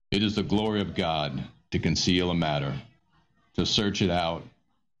It is the glory of God to conceal a matter. To search it out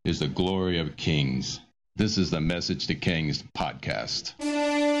is the glory of kings. This is the Message to Kings podcast.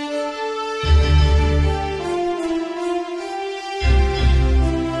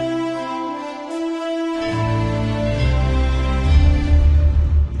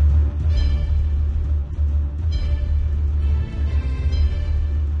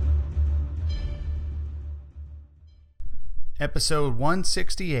 Episode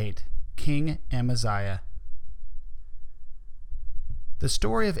 168, King Amaziah. The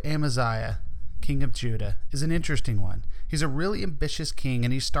story of Amaziah, king of Judah, is an interesting one. He's a really ambitious king,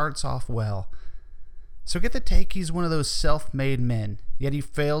 and he starts off well. So get the take he's one of those self-made men, yet he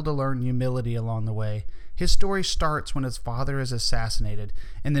failed to learn humility along the way. His story starts when his father is assassinated,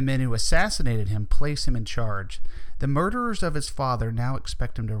 and the men who assassinated him place him in charge. The murderers of his father now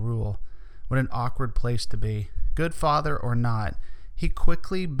expect him to rule. What an awkward place to be. Good father or not, he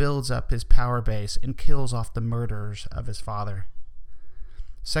quickly builds up his power base and kills off the murderers of his father.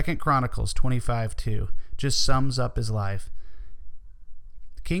 2 Chronicles 25:2 just sums up his life.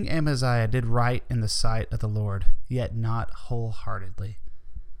 King Amaziah did right in the sight of the Lord, yet not wholeheartedly.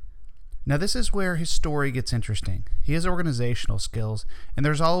 Now this is where his story gets interesting. He has organizational skills, and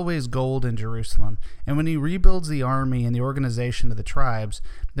there's always gold in Jerusalem. And when he rebuilds the army and the organization of the tribes,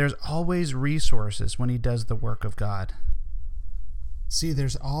 there's always resources when he does the work of God. See,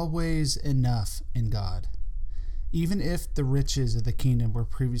 there's always enough in God. Even if the riches of the kingdom were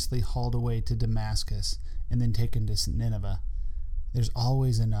previously hauled away to Damascus and then taken to Nineveh, there's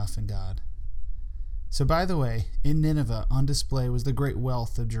always enough in God. So by the way, in Nineveh on display was the great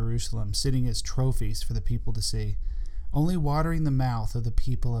wealth of Jerusalem, sitting as trophies for the people to see, only watering the mouth of the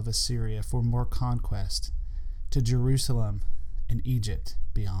people of Assyria for more conquest, to Jerusalem and Egypt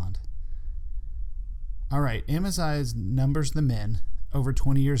beyond. Alright, Amaziah numbers the men, over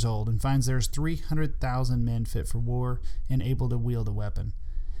 20 years old, and finds there's 300,000 men fit for war and able to wield a weapon.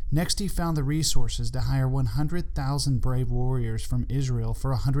 Next, he found the resources to hire 100,000 brave warriors from Israel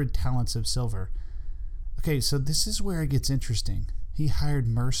for 100 talents of silver. Okay, so this is where it gets interesting. He hired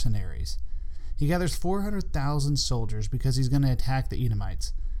mercenaries. He gathers 400,000 soldiers because he's going to attack the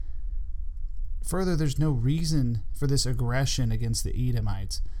Edomites. Further, there's no reason for this aggression against the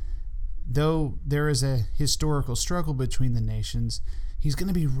Edomites. Though there is a historical struggle between the nations, he's going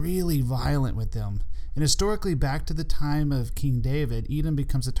to be really violent with them. And historically, back to the time of King David, Edom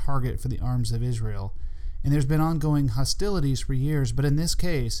becomes a target for the arms of Israel. And there's been ongoing hostilities for years, but in this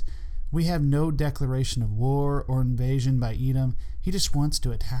case, we have no declaration of war or invasion by Edom. He just wants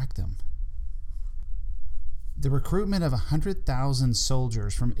to attack them. The recruitment of 100,000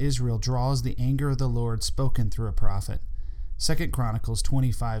 soldiers from Israel draws the anger of the Lord spoken through a prophet. 2 Chronicles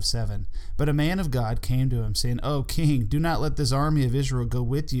 25:7. But a man of God came to him, saying, O king, do not let this army of Israel go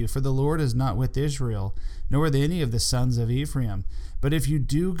with you, for the Lord is not with Israel, nor with any of the sons of Ephraim. But if you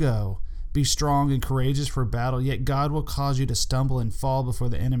do go, be strong and courageous for battle, yet God will cause you to stumble and fall before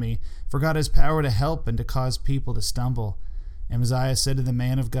the enemy, for God has power to help and to cause people to stumble. Amaziah said to the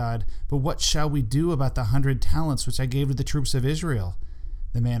man of God, But what shall we do about the 100 talents which I gave to the troops of Israel?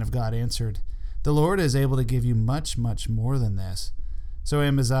 The man of God answered, The Lord is able to give you much, much more than this. So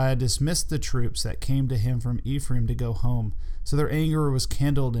Amaziah dismissed the troops that came to him from Ephraim to go home. So their anger was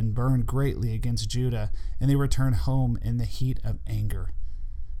kindled and burned greatly against Judah, and they returned home in the heat of anger.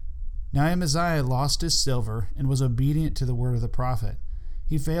 Now Amaziah lost his silver and was obedient to the word of the prophet.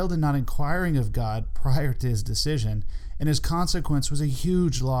 He failed in not inquiring of God prior to his decision, and his consequence was a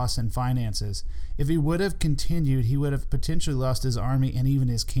huge loss in finances. If he would have continued, he would have potentially lost his army and even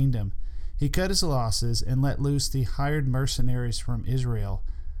his kingdom. He cut his losses and let loose the hired mercenaries from Israel.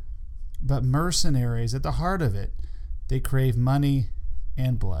 But mercenaries, at the heart of it, they crave money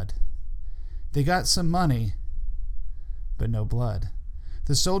and blood. They got some money, but no blood.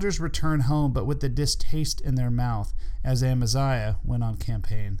 The soldiers returned home, but with the distaste in their mouth, as Amaziah went on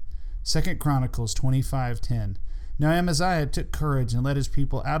campaign. 2 Chronicles 25:10. Now Amaziah took courage and led his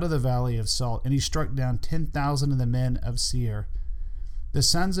people out of the valley of Salt, and he struck down 10,000 of the men of Seir. The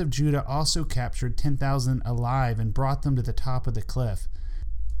sons of Judah also captured 10,000 alive and brought them to the top of the cliff.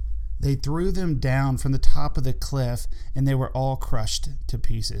 They threw them down from the top of the cliff, and they were all crushed to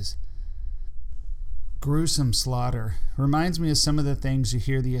pieces. Gruesome slaughter reminds me of some of the things you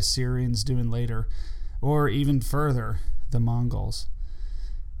hear the Assyrians doing later, or even further, the Mongols.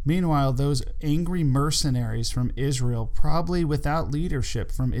 Meanwhile, those angry mercenaries from Israel, probably without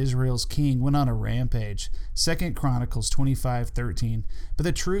leadership from Israel's king, went on a rampage. 2 Chronicles 25:13. But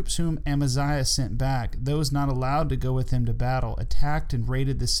the troops whom Amaziah sent back, those not allowed to go with him to battle, attacked and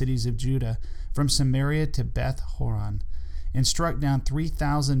raided the cities of Judah, from Samaria to Beth Horon. and struck down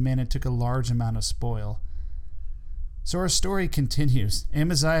 3,000 men and took a large amount of spoil. So our story continues.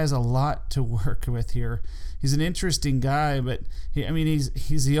 Amaziah has a lot to work with here. He's an interesting guy, but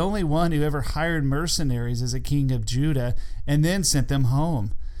he's the only one who ever hired mercenaries as a king of Judah and then sent them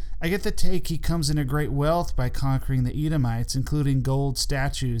home. I get the take he comes into great wealth by conquering the Edomites, including gold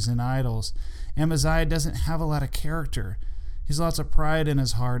statues and idols. Amaziah doesn't have a lot of character. He's lots of pride in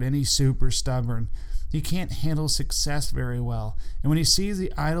his heart, and he's super stubborn. He can't handle success very well. And when he sees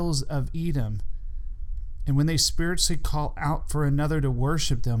the idols of Edom, and when they spiritually call out for another to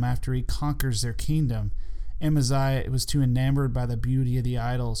worship them after he conquers their kingdom, Amaziah was too enamored by the beauty of the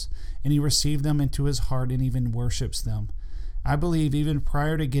idols, and he received them into his heart and even worships them. I believe even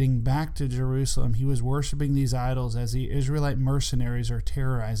prior to getting back to Jerusalem, he was worshiping these idols as the Israelite mercenaries are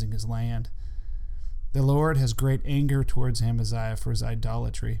terrorizing his land. The Lord has great anger towards Amaziah for his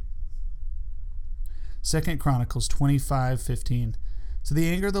idolatry. 2 Chronicles 25:15. So the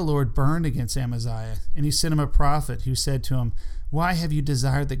anger of the Lord burned against Amaziah, and he sent him a prophet who said to him, "Why have you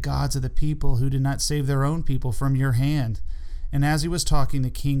desired the gods of the people who did not save their own people from your hand?" And as he was talking, the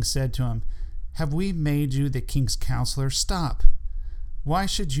king said to him, "Have we made you the king's counselor? Stop. Why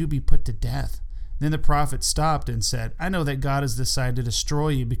should you be put to death?" Then the prophet stopped and said, "I know that God has decided to destroy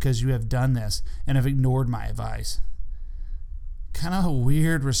you because you have done this and have ignored my advice." Kind of a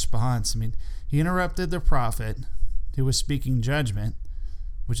weird response. He interrupted the prophet who was speaking judgment,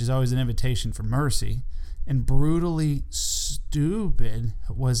 which is always an invitation for mercy, and brutally stupid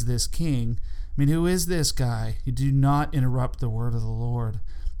was this king. Who is this guy? He did not interrupt the word of the Lord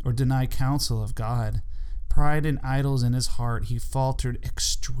or deny counsel of God. Pride and idols in his heart, he faltered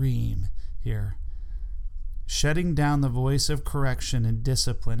extreme here. Shutting down the voice of correction and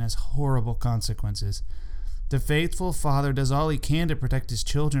discipline has horrible consequences. The faithful father does all he can to protect his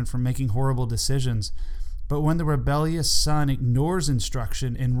children from making horrible decisions. But when the rebellious son ignores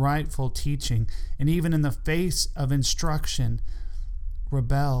instruction and rightful teaching, and even in the face of instruction,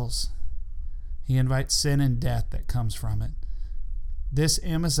 rebels, he invites sin and death that comes from it. This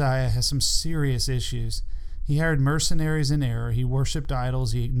Amaziah has some serious issues. He hired mercenaries in error, he worshipped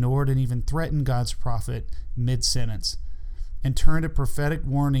idols, he ignored and even threatened God's prophet mid-sentence, and turned a prophetic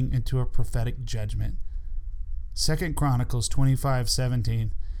warning into a prophetic judgment. 2 Chronicles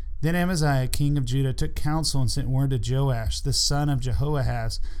 25:17. Then Amaziah, king of Judah, took counsel and sent word to Joash, the son of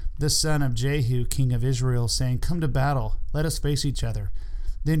Jehoahaz, the son of Jehu, king of Israel, saying, "Come to battle, let us face each other."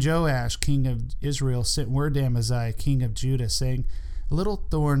 Then Joash, king of Israel, sent word to Amaziah, king of Judah, saying, "A little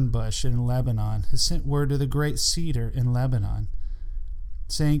thorn bush in Lebanon has sent word to the great cedar in Lebanon,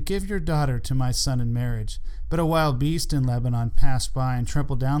 saying, 'Give your daughter to my son in marriage.' But a wild beast in Lebanon passed by and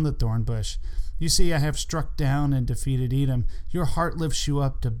trampled down the thorn bush. You see, I have struck down and defeated Edom. Your heart lifts you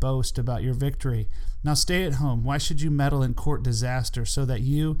up to boast about your victory. Now stay at home. Why should you meddle in court disaster so that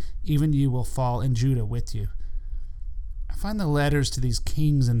you, even you, will fall and Judah with you?" I find the letters to these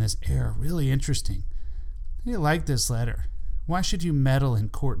kings in this era really interesting. How do you like this letter? Why should you meddle in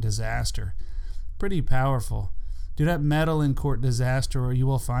court disaster? Pretty powerful. Do not meddle in court disaster or you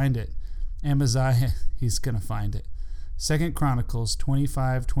will find it. Amaziah, he's going to find it. 2 Chronicles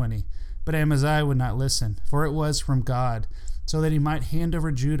 25:20. But Amaziah would not listen, for it was from God, so that he might hand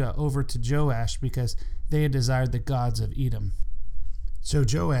over Judah over to Joash, because they had desired the gods of Edom. So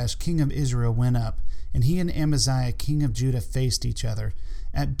Joash, king of Israel, went up, and he and Amaziah, king of Judah, faced each other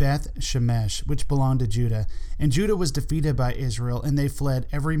at Beth Shemesh, which belonged to Judah. And Judah was defeated by Israel, and they fled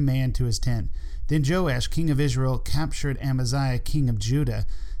every man to his tent. Then Joash, king of Israel, captured Amaziah, king of Judah,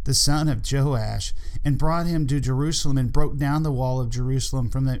 the son of Joash, and brought him to Jerusalem, and broke down the wall of Jerusalem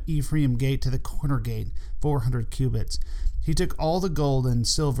from the Ephraim gate to the corner gate, 400 cubits. He took all the gold and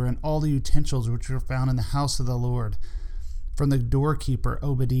silver and all the utensils which were found in the house of the Lord, from the doorkeeper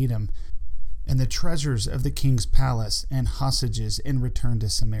Obed-Edom, and the treasures of the king's palace and hostages, and returned to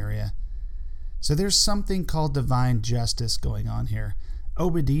Samaria. So there's something called divine justice going on here.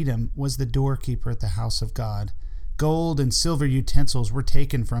 Obed-Edom was the doorkeeper at the house of God. Gold and silver utensils were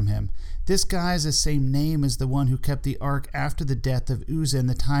taken from him. This guy is the same name as the one who kept the ark after the death of Uzzah in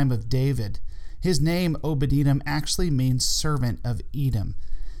the time of David. His name, Obed-Edom, actually means servant of Edom.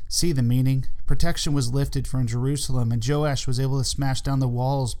 See the meaning? Protection was lifted from Jerusalem, and Joash was able to smash down the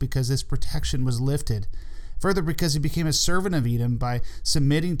walls because this protection was lifted. Further, because he became a servant of Edom by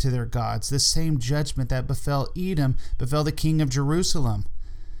submitting to their gods, the same judgment that befell Edom befell the king of Jerusalem.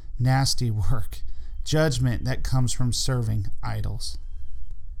 Nasty work. Judgment that comes from serving idols.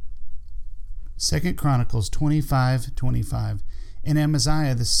 2 Chronicles 25:25. And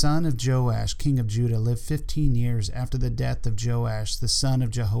Amaziah, the son of Joash, king of Judah, lived 15 years after the death of Joash, the son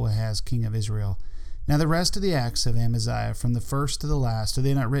of Jehoahaz, king of Israel. Now the rest of the acts of Amaziah, from the first to the last, are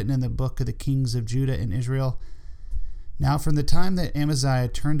they not written in the book of the kings of Judah and Israel? Now from the time that Amaziah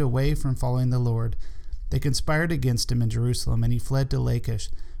turned away from following the Lord, they conspired against him in Jerusalem, and he fled to Lachish.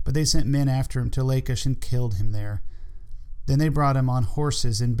 But they sent men after him to Lachish and killed him there. Then they brought him on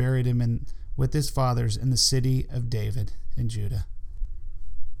horses and buried him with his fathers in the city of David in Judah.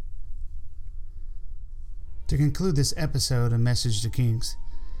 To conclude this episode of Message to Kings,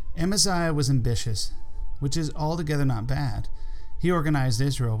 Amaziah was ambitious, which is altogether not bad. He organized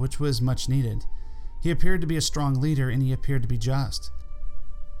Israel, which was much needed. He appeared to be a strong leader, and he appeared to be just.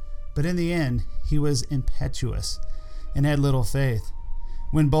 But in the end, he was impetuous and had little faith.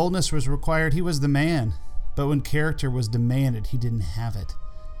 When boldness was required, he was the man, but when character was demanded, he didn't have it.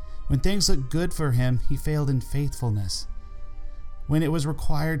 When things looked good for him, he failed in faithfulness. When it was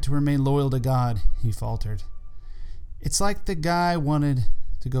required to remain loyal to God, he faltered. It's like the guy wanted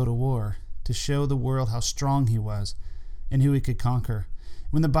to go to war, to show the world how strong he was and who he could conquer.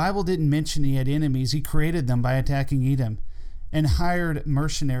 When the Bible didn't mention he had enemies, he created them by attacking Edom and hired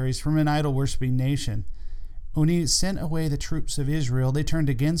mercenaries from an idol-worshipping nation. When he sent away the troops of Israel, they turned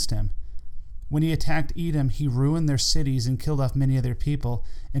against him. When he attacked Edom, he ruined their cities and killed off many of their people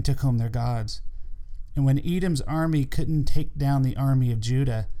and took home their gods. And when Edom's army couldn't take down the army of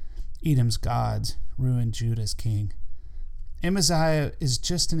Judah, Edom's gods ruined Judah's king. Amaziah is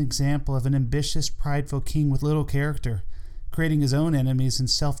just an example of an ambitious, prideful king with little character, creating his own enemies and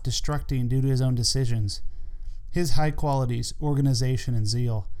self-destructing due to his own decisions. His high qualities, organization, and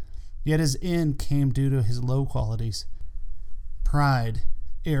zeal. Yet his end came due to his low qualities. Pride,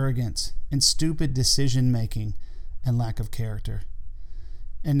 arrogance, and stupid decision-making, and lack of character.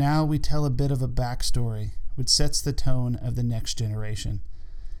 And now we tell a bit of a backstory, which sets the tone of the next generation.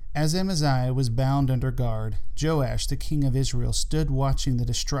 As Amaziah was bound under guard, Joash, the king of Israel, stood watching the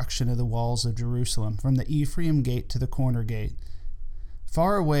destruction of the walls of Jerusalem from the Ephraim gate to the corner gate.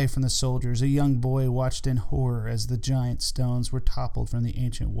 Far away from the soldiers, a young boy watched in horror as the giant stones were toppled from the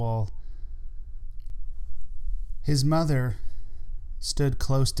ancient wall. His mother stood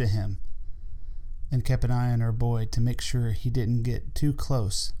close to him and kept an eye on her boy to make sure he didn't get too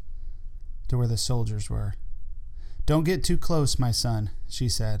close to where the soldiers were. "Don't get too close, my son," she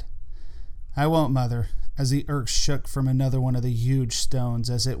said. "I won't, mother," as the earth shook from another one of the huge stones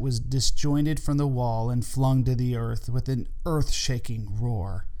as it was disjointed from the wall and flung to the earth with an earth-shaking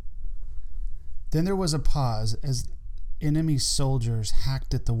roar. Then there was a pause as enemy soldiers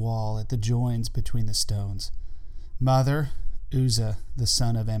hacked at the wall at the joins between the stones. "Mother," Uzzah, the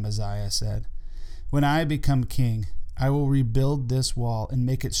son of Amaziah, said, "when I become king, I will rebuild this wall and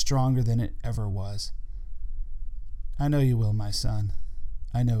make it stronger than it ever was." "I know you will, my son.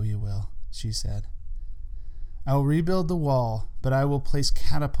 I know you will," she said. "I will rebuild the wall, but I will place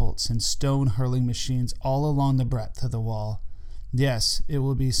catapults and stone-hurling machines all along the breadth of the wall. Yes, it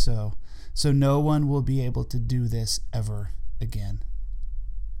will be so no one will be able to do this ever again."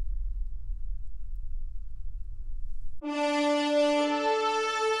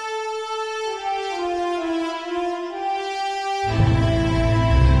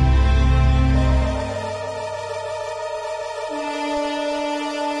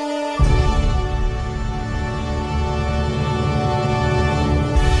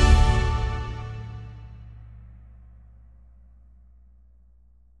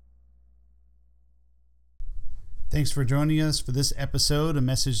 Thanks for joining us for this episode of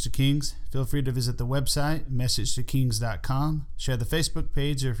Message to Kings. Feel free to visit the website, messagetokings.com, share the Facebook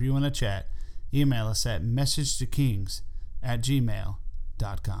page, or if you want to chat, email us at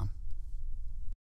messagetokings@gmail.com.